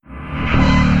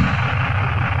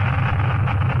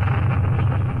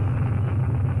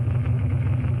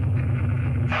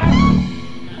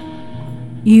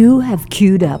You have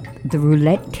queued up the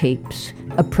Roulette Tapes,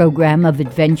 a program of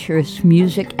adventurous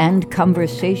music and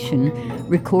conversation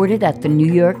recorded at the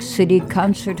New York City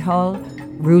Concert Hall,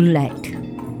 Roulette.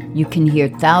 You can hear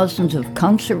thousands of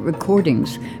concert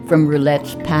recordings from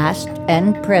Roulette's past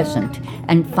and present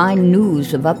and find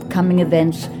news of upcoming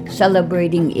events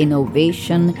celebrating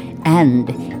innovation and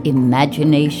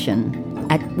imagination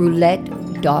at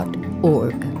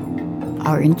roulette.org.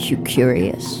 Aren't you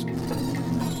curious?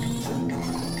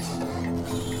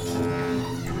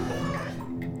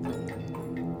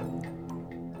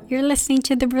 You're listening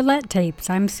to the Roulette Tapes.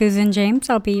 I'm Susan James.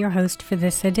 I'll be your host for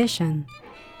this edition.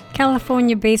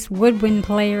 California-based woodwind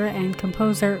player and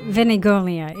composer Vinnie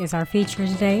Golia is our feature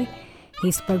today.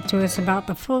 He spoke to us about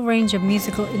the full range of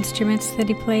musical instruments that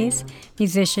he plays,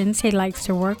 musicians he likes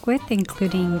to work with,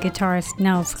 including guitarist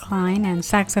Nels Cline and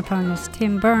saxophonist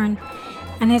Tim Byrne,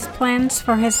 and his plans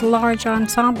for his large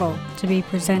ensemble to be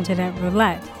presented at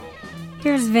Roulette.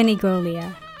 Here's Vinnie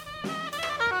Golia.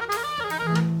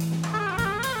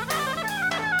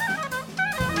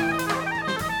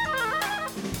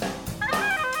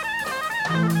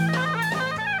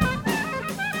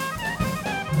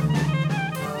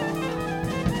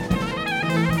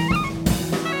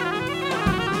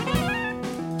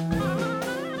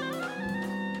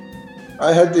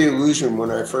 I had the illusion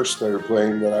when I first started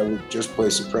playing that I would just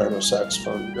play soprano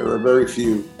saxophone. There were very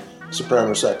few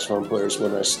soprano saxophone players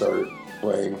when I started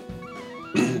playing.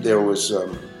 There was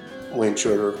Wayne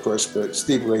Shorter, of course, but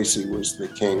Steve Lacy was the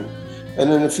king.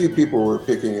 And then a few people were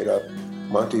picking it up.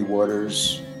 Monty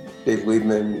Waters, Dave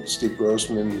Liebman, Steve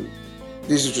Grossman.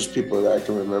 These are just people that I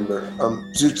can remember.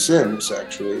 Zoot Sims,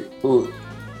 actually, who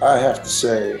I have to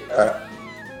say,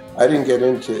 I didn't get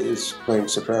into his playing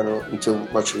soprano until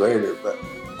much later, but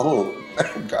oh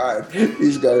my God,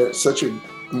 he's got such an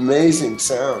amazing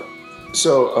sound.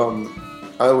 So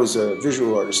I was a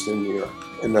visual artist in New York,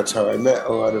 and that's how I met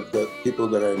a lot of the people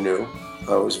that I knew.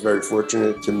 I was very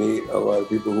fortunate to meet a lot of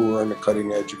people who were on the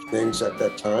cutting edge of things at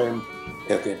that time.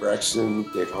 Anthony Braxton,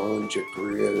 Dave Holland, Chick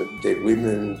Corea, Dave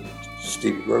Liebman,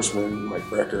 Steve Grossman, Mike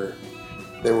Brecker.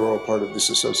 They were all part of this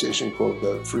association called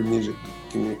the Free Music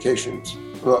Communications.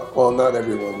 Well, not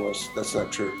everyone was. That's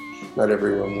not true. Not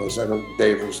everyone was.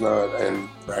 Dave was not, and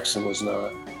Braxton was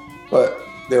not. But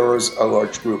there was a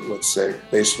large group, let's say,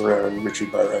 based around Richie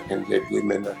Barrett and Dave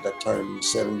Liebman at that time in the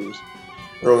 70s,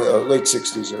 late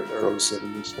 60s or early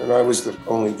 70s. And I was the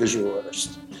only visual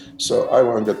artist. So I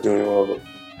wound up doing all the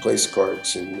place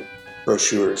cards and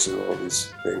brochures and all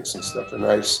these things and stuff. And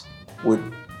I would,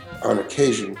 on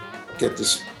occasion, get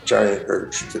this giant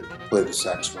urge to play the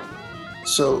saxophone.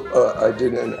 So I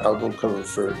did an album cover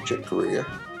for Chick Corea.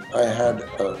 I had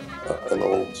an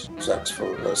old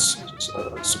saxophone,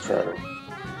 soprano.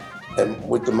 And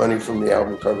with the money from the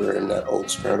album cover and that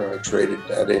old soprano, I traded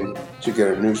that in to get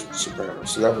a new soprano.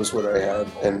 So that was what I had.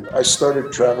 And I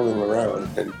started traveling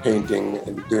around and painting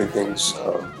and doing things,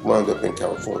 wound up in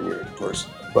California, of course.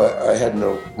 But I had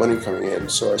no money coming in,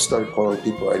 so I started calling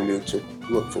people I knew to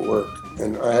look for work.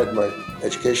 And I had my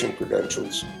education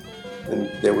credentials.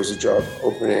 And there was a job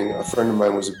opening. A friend of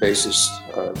mine was a bassist.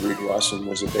 Reed Lawson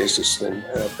was a bassist,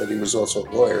 but he was also a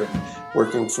lawyer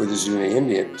working for the Zuni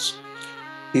Indians.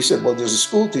 He said, well, there's a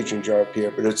school teaching job here,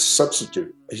 but it's a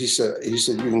substitute. He said,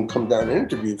 you can come down and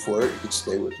interview for it. You could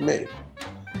stay with me.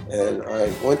 And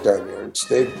I went down there and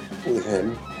stayed with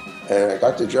him. And I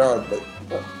got the job,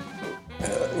 but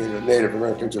Native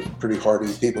Americans are pretty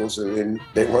hardy people, so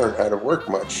they weren't out of work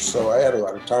much. So I had a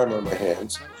lot of time on my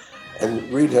hands.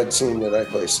 And Reed had seen that I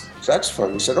play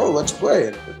saxophone. He said, oh, let's play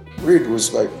it. Reed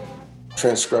was like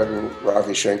transcribing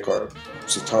Ravi Shankar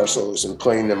sitar solos and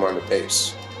playing them on the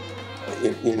bass.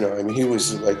 He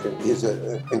was he's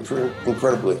an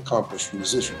incredibly accomplished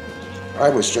musician. I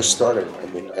was just starting.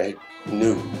 I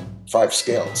knew 5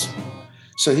 scales.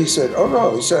 So he said, oh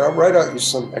no, I'll write out you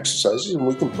some exercises and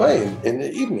we can play in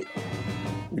the evening.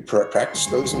 We practice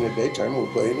those in the daytime,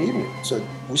 we'll play in the evening. So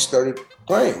we started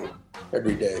playing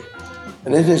every day.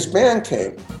 And then his band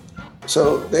came.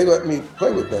 So they let me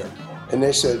play with them. And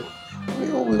they said, we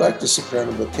like the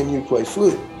soprano, but can you play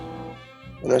flute?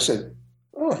 And I said,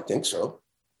 oh, I think so.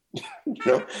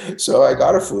 So I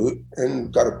got a flute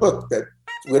and got a book that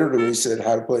literally said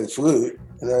how to play the flute.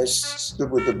 And I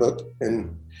stood with the book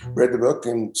and read the book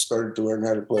and started to learn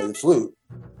how to play the flute.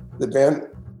 The band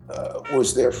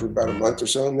was there for about a month or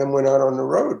so and then went out on the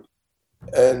road.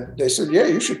 And they said, yeah,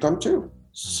 you should come too.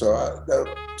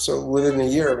 So within a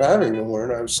year of having them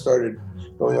learn, I started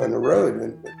going on the road.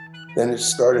 And then it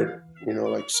started,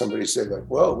 like somebody said,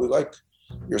 well, we like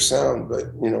your sound,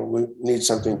 but, we need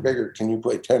something bigger. Can you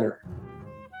play tenor?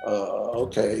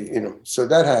 Okay, so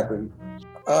that happened.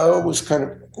 I was kind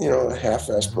of, a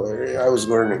half-ass player. I was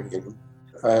learning.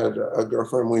 I had a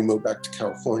girlfriend. We moved back to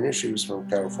California. She was from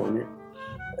California.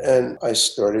 And I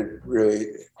started really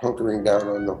hunkering down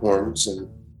on the horns, and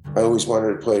I always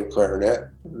wanted to play clarinet.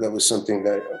 That was something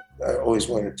that I always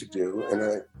wanted to do.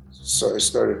 So I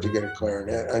started to get a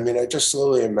clarinet. I mean, I just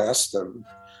slowly amassed them.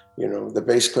 The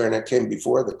bass clarinet came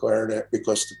before the clarinet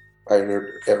because I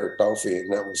heard Eric Dolphy,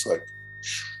 and that was like,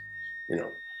 you know.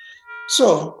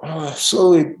 So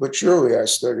slowly but surely, I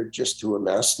started just to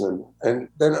amass them, and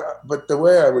then, but the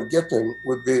way I would get them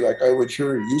would be like I would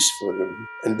hear a use for them,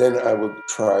 and then I would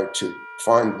try to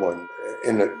find one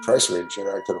in a price range that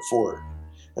I could afford.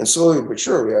 And slowly but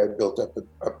surely, I built up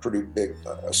a pretty big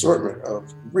assortment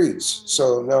of reeds.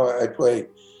 So now I play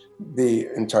the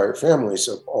entire families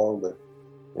of all the.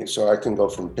 So I can go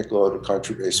from piccolo to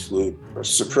contrabass flute, or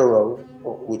soprillo,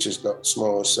 which is the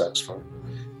smallest saxophone,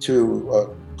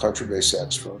 to contrabass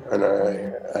saxophone. And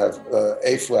I have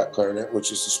A-flat clarinet,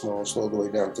 which is the smallest, all the way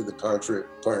down to the contra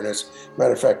clarinets.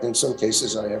 Matter of fact, in some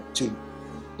cases, I have two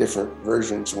different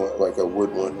versions, like a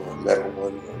wood one or a metal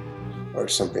one, or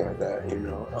something like that.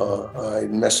 I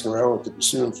messed around with the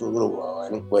bassoon for a little while. I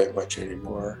don't play it much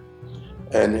anymore.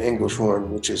 And the English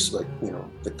horn, which is like,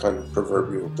 the kind of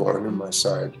proverbial thorn in my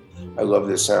side. I love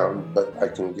the sound, but I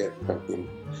can get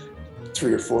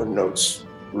 3 or 4 notes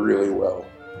really well.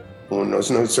 When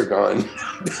those notes are gone,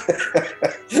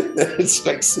 then it's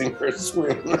like sink or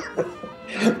swim.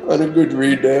 On a good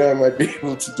reed day, I might be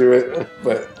able to do it,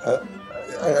 but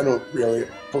I don't really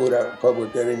pull it out in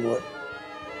public anymore.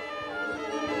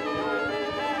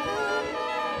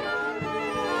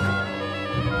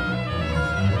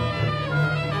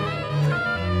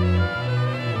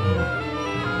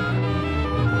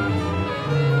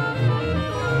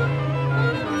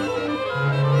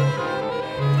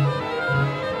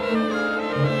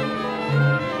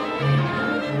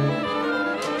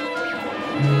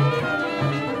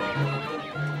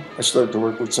 I started to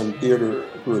work with some theater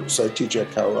groups. I teach at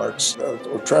Cal Arts.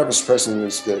 Travis Preston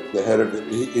is the head of it.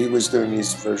 He was doing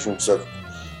these versions of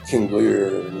King Lear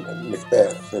and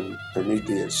Macbeth and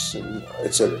Prometheus and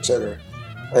et cetera, et cetera.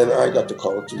 And I got the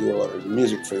call to do a lot of the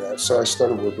music for that. So I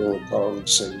started working with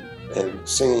colleagues and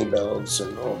singing bells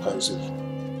and all kinds of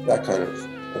that kind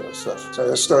of stuff.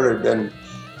 So I started then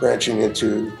branching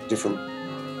into different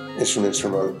instruments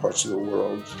from other parts of the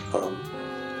world.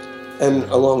 And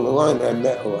along the line, I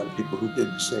met a lot of people who did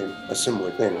a similar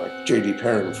thing, like J.D.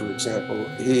 Perrin, for example.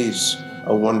 He's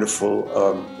a wonderful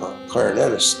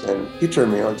clarinetist, and he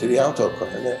turned me on to the alto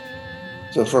clarinet.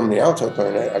 So from the alto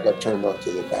clarinet, I got turned on to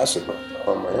the bassett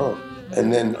on my own.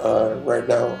 And then right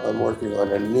now, I'm working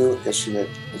on a new instrument.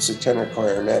 It's a tenor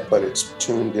clarinet, but it's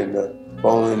tuned in the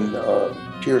Bowen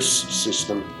Pierce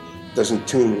system. It doesn't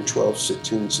tune in 12ths, it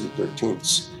tunes in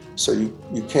 13ths. So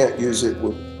you can't use it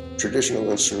with traditional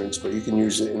instruments, but you can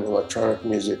use it in electronic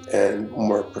music and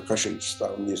more percussion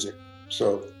style music.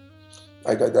 So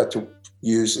I got that to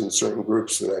use in certain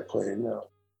groups that I play in now.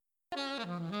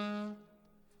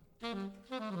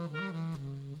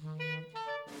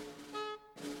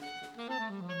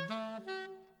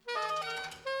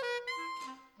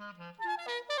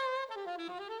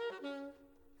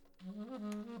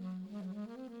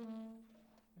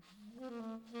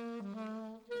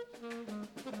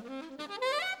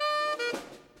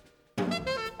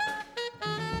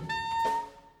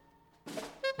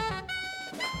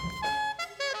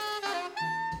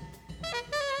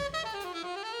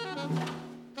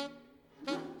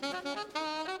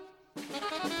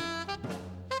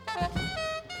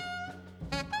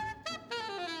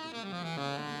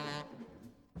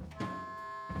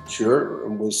 Sure,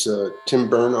 it was Tim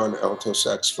Byrne on alto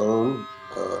saxophone.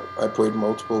 I played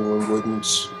multiple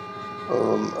Lindwoods.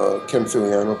 Ken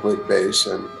Filiano played bass,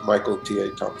 and Michael T.A.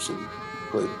 Thompson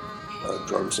played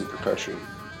drums and percussion.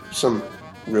 Some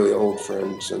really old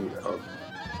friends and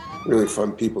really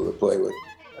fun people to play with,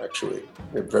 actually.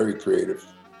 They're very creative.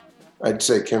 I'd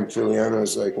say Ken Filiano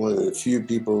is like one of the few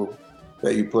people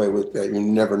that you play with that you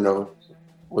never know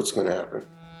what's going to happen.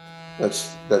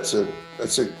 That's a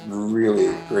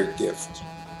really great gift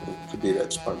to be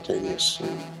that spontaneous.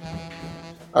 And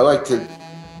I like to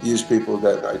use people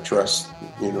that I trust,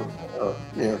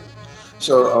 yeah.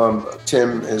 So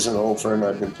Tim is an old friend.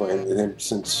 I've been playing with him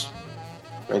since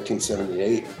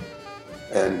 1978,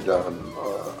 and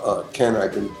Ken I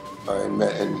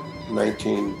met in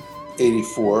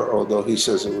 1984, although he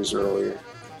says it was earlier,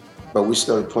 but we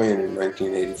started playing in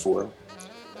 1984.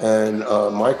 And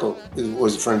Michael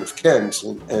was a friend of Ken's,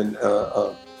 and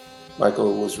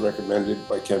Michael was recommended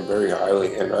by Ken very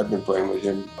highly, and I've been playing with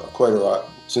him quite a lot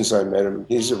since I met him.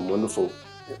 He's a wonderful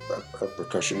a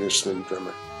percussionist and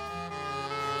drummer.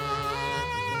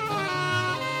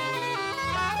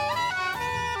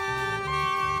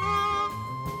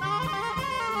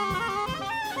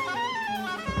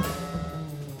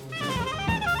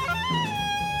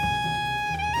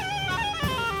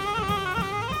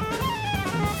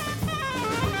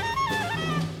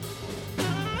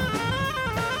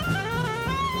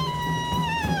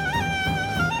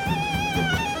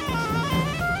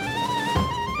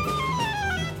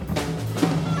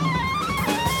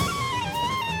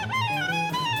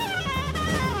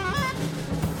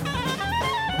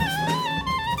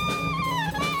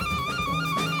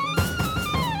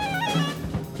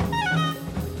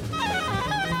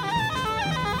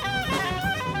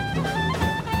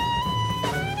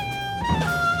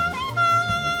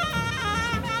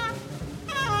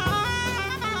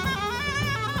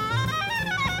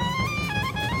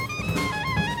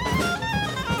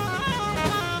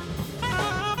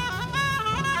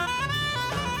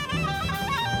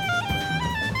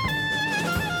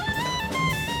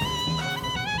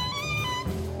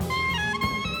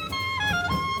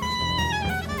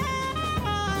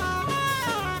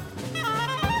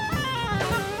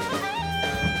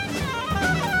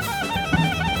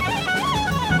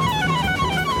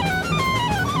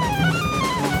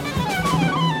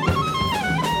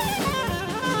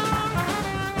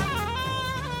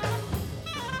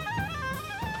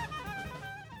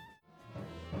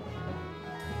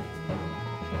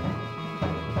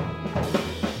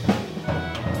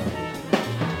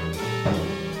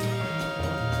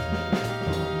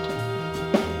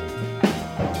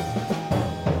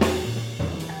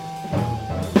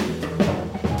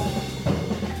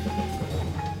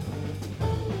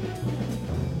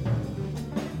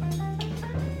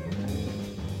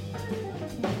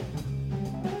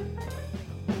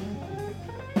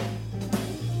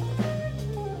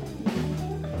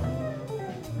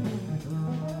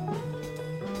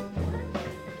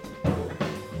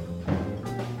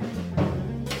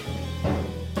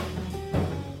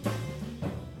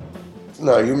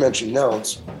 Now, you mentioned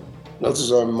Nels. Nels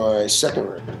is on my second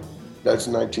record. That's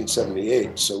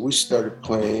 1978. So we started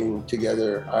playing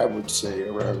together, I would say,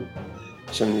 around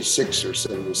 76 or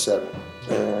 77.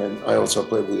 And I also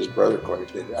played with his brother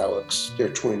quite a bit, Alex. They're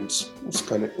twins. It's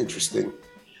kind of interesting.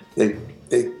 They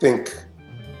think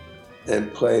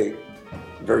and play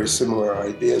very similar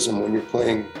ideas. And when you're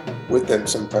playing with them,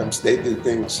 sometimes they do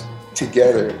things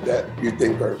together that you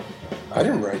think are, I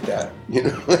didn't write that, you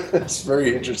know. It's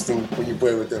very interesting when you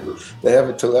play with them. They have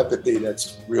a telepathy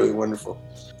that's really wonderful.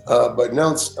 But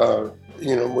Nels,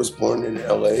 was born in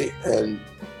LA, and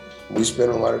we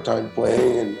spent a lot of time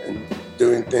playing and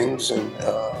doing things. And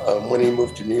when he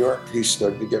moved to New York, he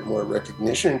started to get more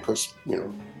recognition because,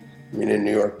 in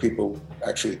New York, people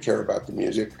actually care about the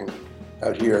music. And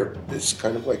out here, it's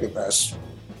kind of like a vast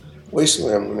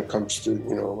wasteland when it comes to,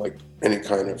 like any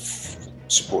kind of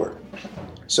support.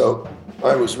 So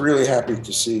I was really happy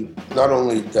to see not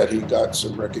only that he got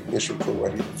some recognition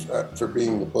for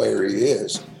being the player he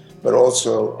is, but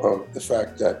also the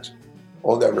fact that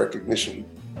all that recognition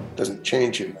doesn't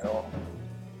change him at all.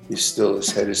 His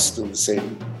head is still the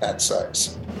same hat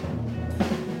size.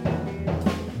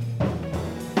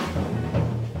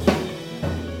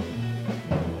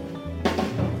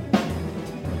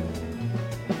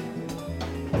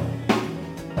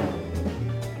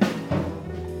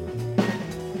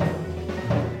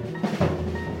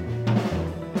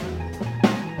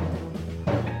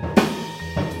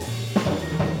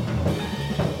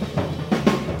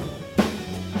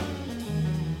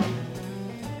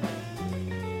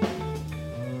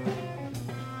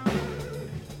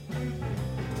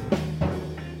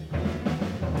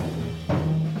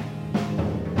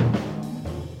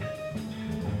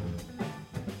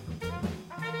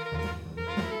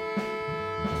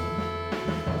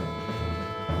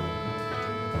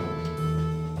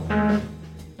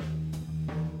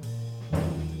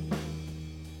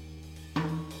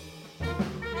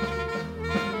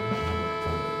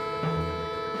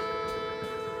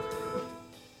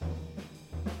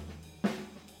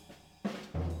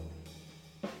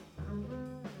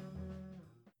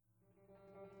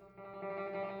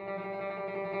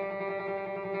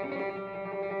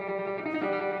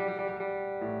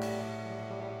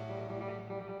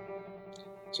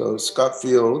 So Scott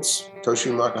Fields, Toshi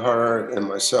Makihara, and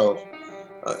myself.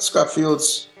 Scott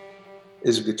Fields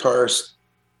is a guitarist.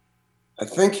 I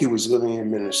think he was living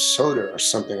in Minnesota or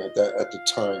something like that at the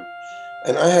time.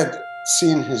 And I had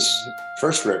seen his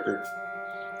first record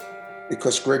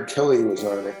because Greg Kelly was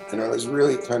on it. And I was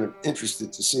really kind of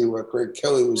interested to see what Greg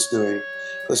Kelly was doing.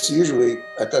 Because usually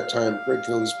at that time, Greg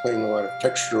Kelly was playing a lot of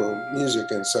textural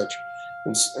music and such.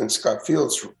 And Scott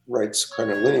Fields writes kind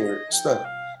of linear stuff.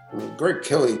 And Greg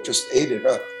Kelly just ate it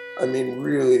up. I mean,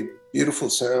 really beautiful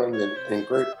sound and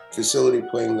great facility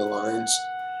playing the lines.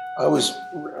 I was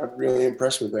really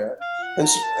impressed with that.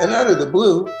 And out of the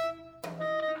blue,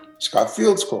 Scott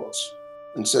Fields calls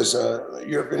and says,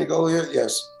 "You're Vinnie Golia?"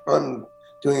 "Yes, I'm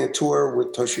doing a tour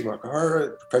with Toshi Makihara, a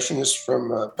percussionist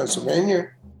from Pennsylvania.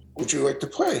 Would you like to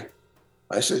play?"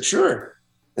 I said, "Sure."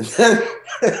 And then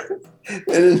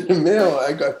and in the mail,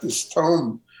 I got this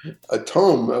a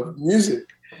tome of music,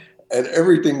 and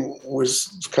everything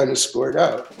was kind of scored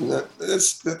out. And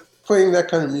playing that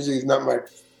kind of music is not my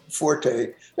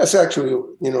forte. That's actually,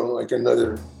 like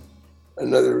another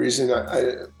reason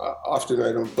I often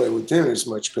I don't play with Tim as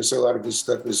much, because a lot of his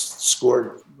stuff is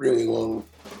scored really long,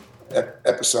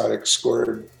 episodic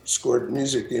scored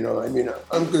music. I mean,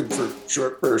 I'm good for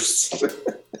short bursts.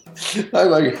 I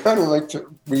don't like to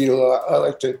read a lot. I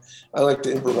like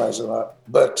to improvise a lot,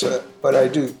 but I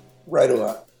do write a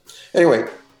lot. Anyway,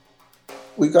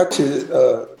 we got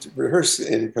to rehearse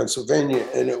in Pennsylvania,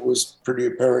 and it was pretty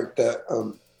apparent that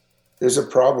there's a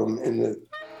problem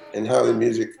in how the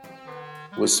music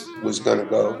was going to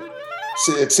go.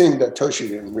 So it seemed that Toshi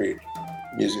didn't read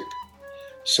music,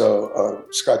 so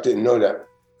Scott didn't know that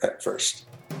at first.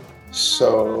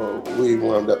 So we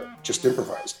wound up just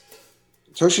improvising.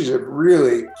 Toshi's a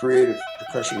really creative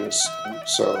percussionist,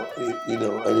 so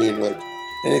I mean, like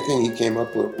anything he came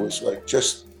up with was like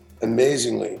just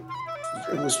amazingly.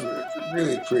 It was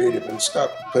really creative, and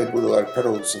Scott played with a lot of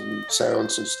pedals and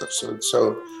sounds and stuff.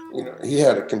 So he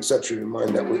had a conception in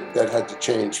mind that had to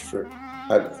change for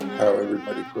how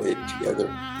everybody played together,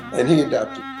 and he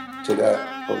adapted to that.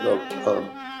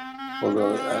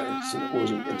 Although it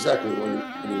wasn't exactly what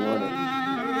he wanted.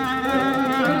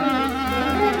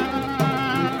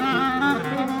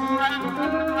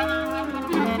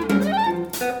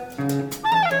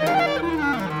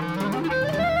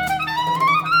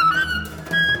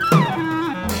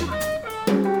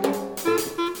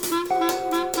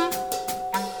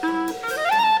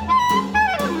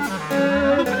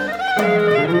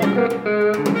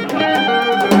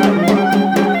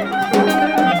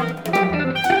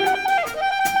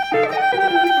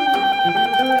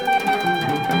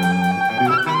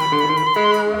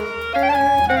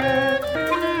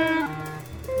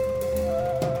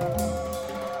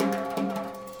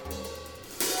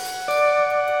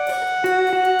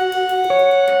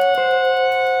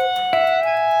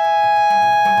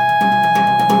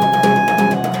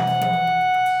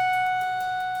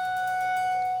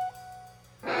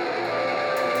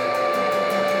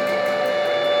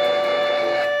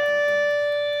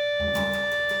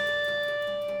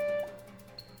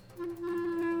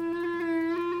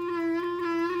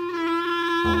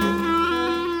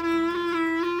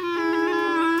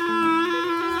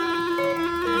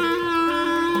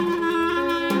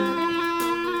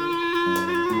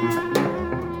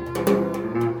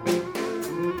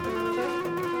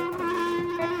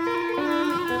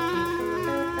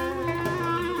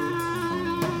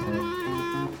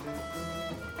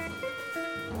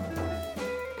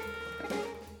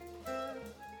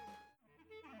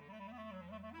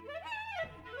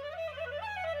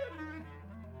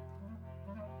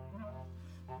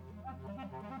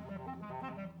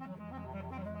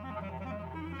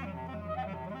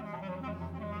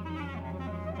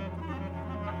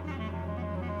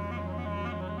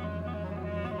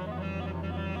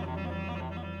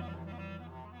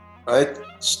 I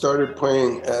started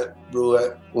playing at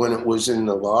Roulette when it was in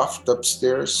the loft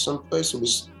upstairs someplace.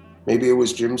 Maybe it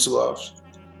was Jim's loft,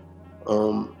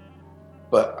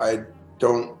 but I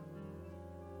don't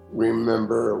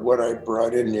remember what I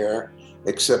brought in there,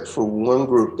 except for one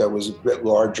group that was a bit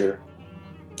larger.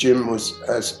 Jim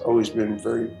has always been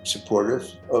very supportive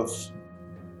of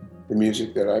the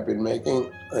music that I've been making,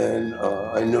 and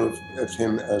I know of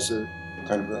him as a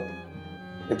kind of a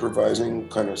improvising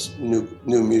kind of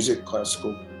new music,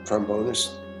 classical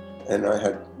trombonist, and I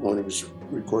had one of his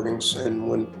recordings. And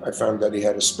when I found that he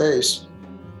had a space,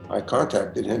 I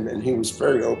contacted him, and he was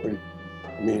very open.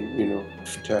 I mean,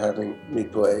 to having me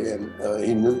play, and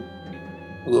he knew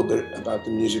a little bit about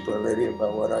the music already,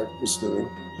 about what I was doing,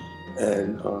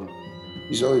 and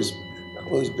he's always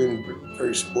been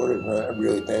very supportive. And I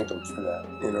really thank him for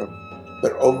that,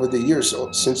 But over the years,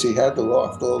 since he had the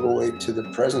loft all the way to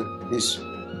the present,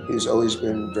 he's always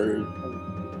been very,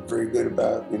 very good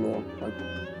about, like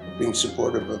being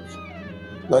supportive of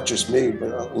not just me,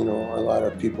 but, a lot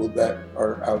of people that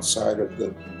are outside of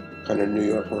the kind of New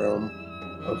York realm.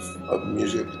 of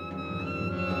music.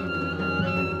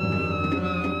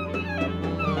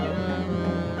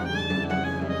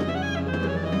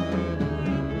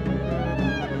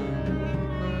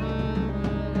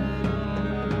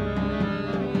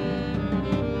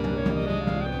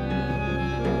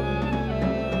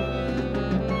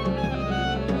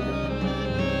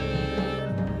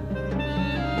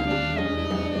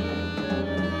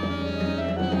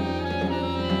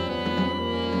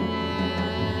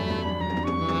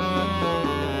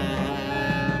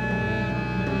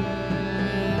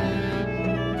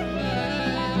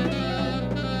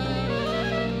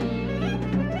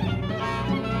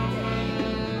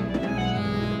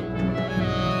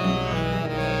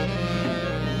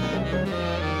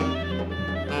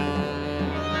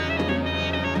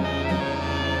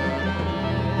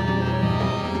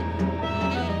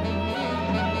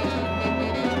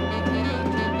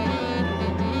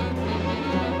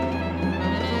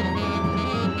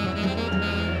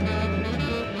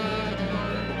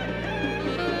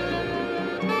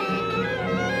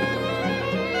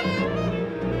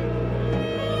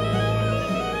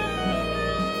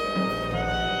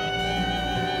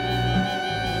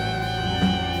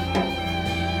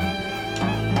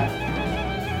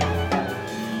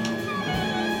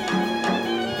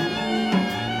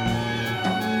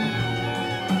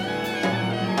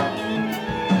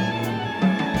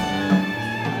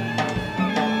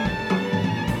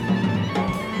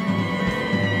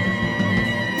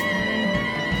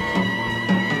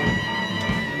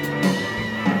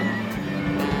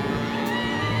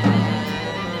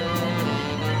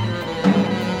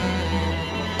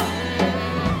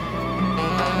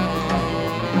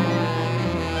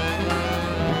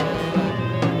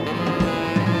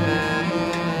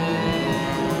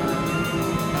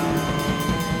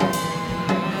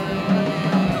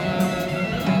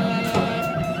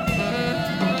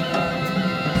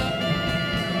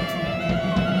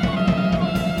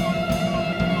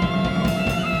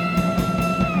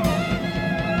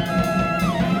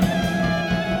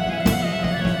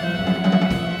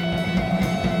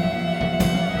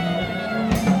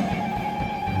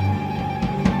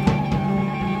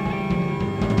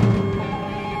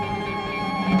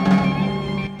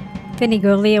 Vinny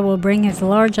Gurlia will bring his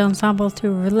large ensemble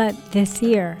to Roulette this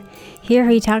year. Here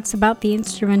he talks about the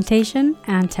instrumentation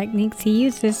and techniques he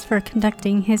uses for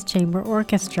conducting his chamber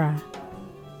orchestra.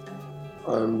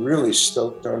 I'm really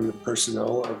stoked on the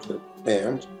personnel of the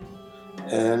band.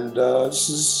 And this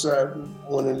is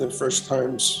one of the first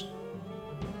times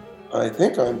I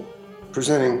think I'm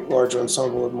presenting large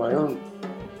ensemble of my own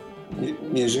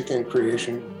music and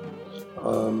creation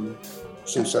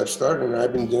since I've started. And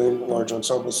I've been doing large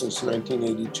ensemble since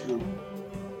 1982.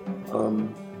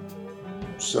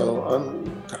 So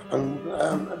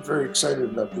I'm very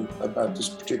excited about this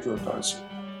particular concert.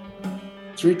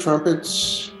 3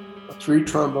 trumpets, 3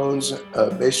 trombones,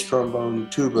 bass trombone,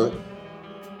 tuba,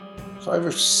 5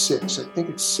 or 6, I think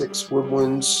it's 6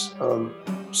 woodwinds,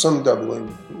 some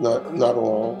doubling, not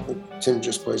all. Tim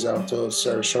just plays alto,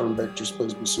 Sarah Schoenbeck just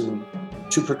plays bassoon.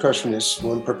 2 percussionists,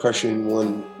 1 percussion,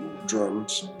 1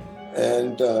 drums,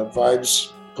 and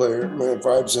vibes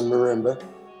and marimba,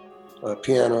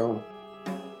 piano.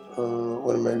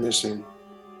 What am I missing?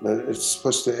 It's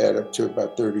supposed to add up to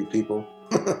about 30 people.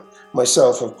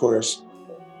 Myself, of course.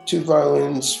 2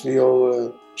 violins,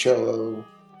 viola, cello,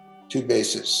 2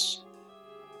 basses.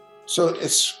 So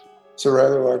it's a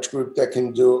rather large group that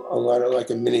can do a lot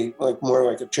of more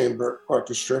like a chamber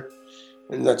orchestra.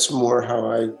 And that's more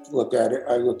how I look at it.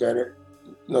 I look at it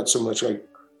not so much like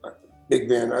big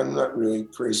band. I'm not really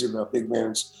crazy about big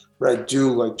bands, but I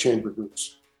do like chamber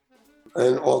groups.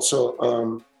 And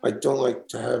also, I don't like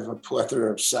to have a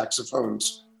plethora of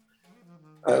saxophones.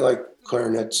 I like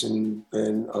clarinets and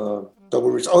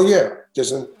double reeds. Oh yeah,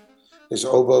 there's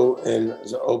oboe, and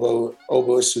there's an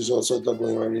oboist who's also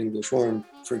doubling on an English horn,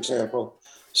 for example.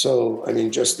 So, I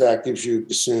mean, just that gives you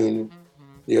bassoon,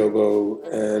 the oboe,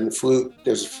 and flute.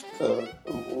 There's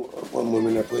one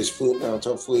woman that plays flute and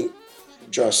alto flute.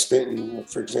 Joss Stinton,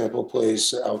 for example,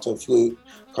 plays alto flute,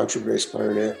 contrabass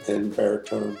clarinet, and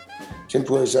baritone. Tim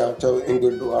plays alto.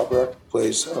 Ingrid Labrock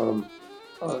plays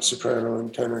soprano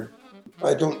and tenor.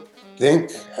 I don't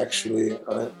think, actually,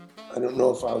 I don't know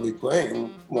if I'll be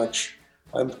playing much.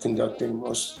 I'm conducting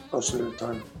most of the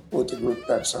time with a group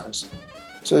that size.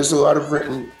 So there's a lot of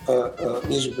written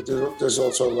music, but there's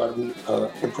also a lot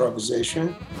of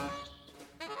improvisation.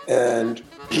 And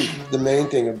the main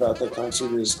thing about that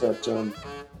concert is that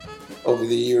over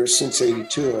the years, since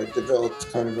 '82, I developed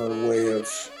kind of a way of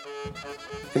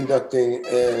conducting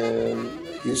and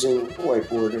using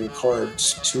whiteboard and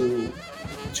cards to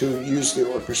to use the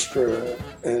orchestra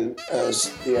and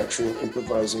as the actual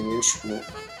improvising instrument,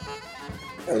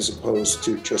 as opposed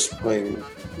to just playing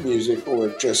music or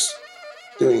just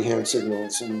doing hand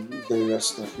signals and doing that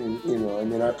stuff. And, you know, I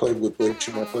mean, I played with Butch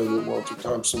and I played with Walter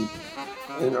Thompson,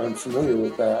 and I'm familiar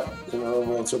with that. You know,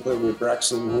 I also played with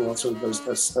Braxton, who also does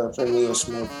that stuff, and Leo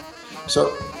Smith.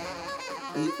 So,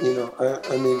 you know,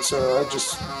 I mean, so I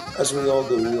just, as we all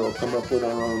do, we all come up with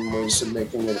our own ways of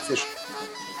making it efficient.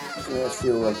 And I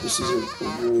feel like this is a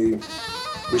really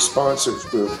responsive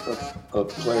group of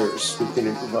players who can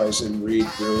improvise and read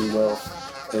really well.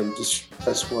 And just,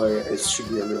 that's why it should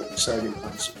be a real exciting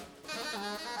concert.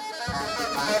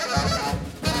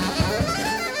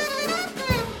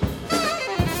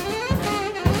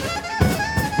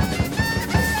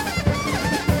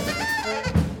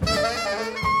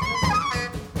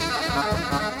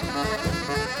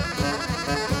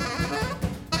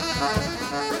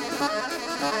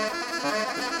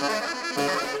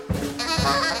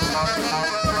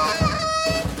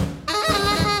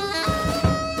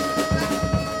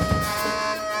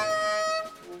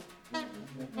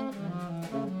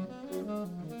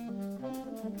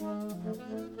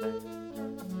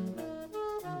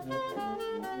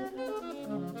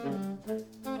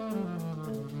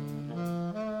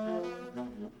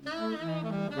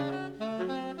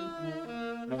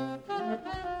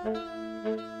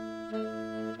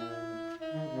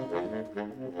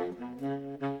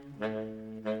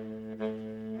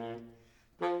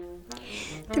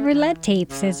 The Roulette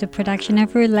Tapes is a production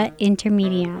of Roulette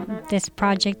Intermedium. This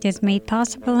project is made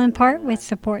possible in part with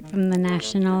support from the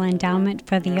National Endowment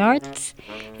for the Arts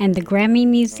and the Grammy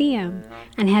Museum,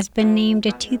 and has been named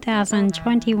a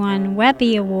 2021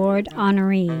 Webby Award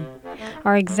honoree.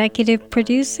 Our executive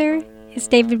producer is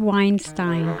David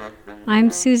Weinstein.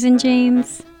 I'm Susan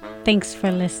James. Thanks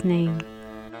for listening.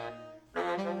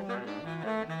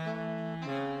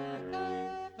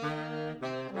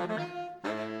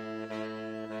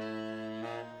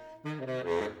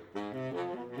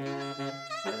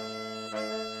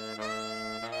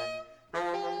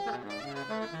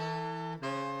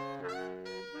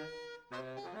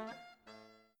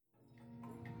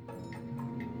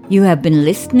 You have been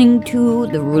listening to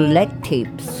the Roulette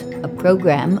Tapes, a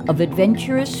program of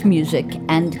adventurous music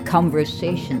and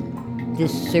conversation.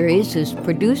 This series is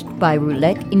produced by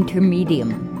Roulette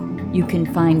Intermedium. You can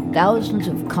find thousands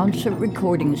of concert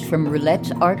recordings from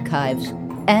Roulette's archives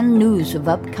and news of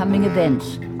upcoming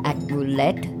events at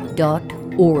roulette.org.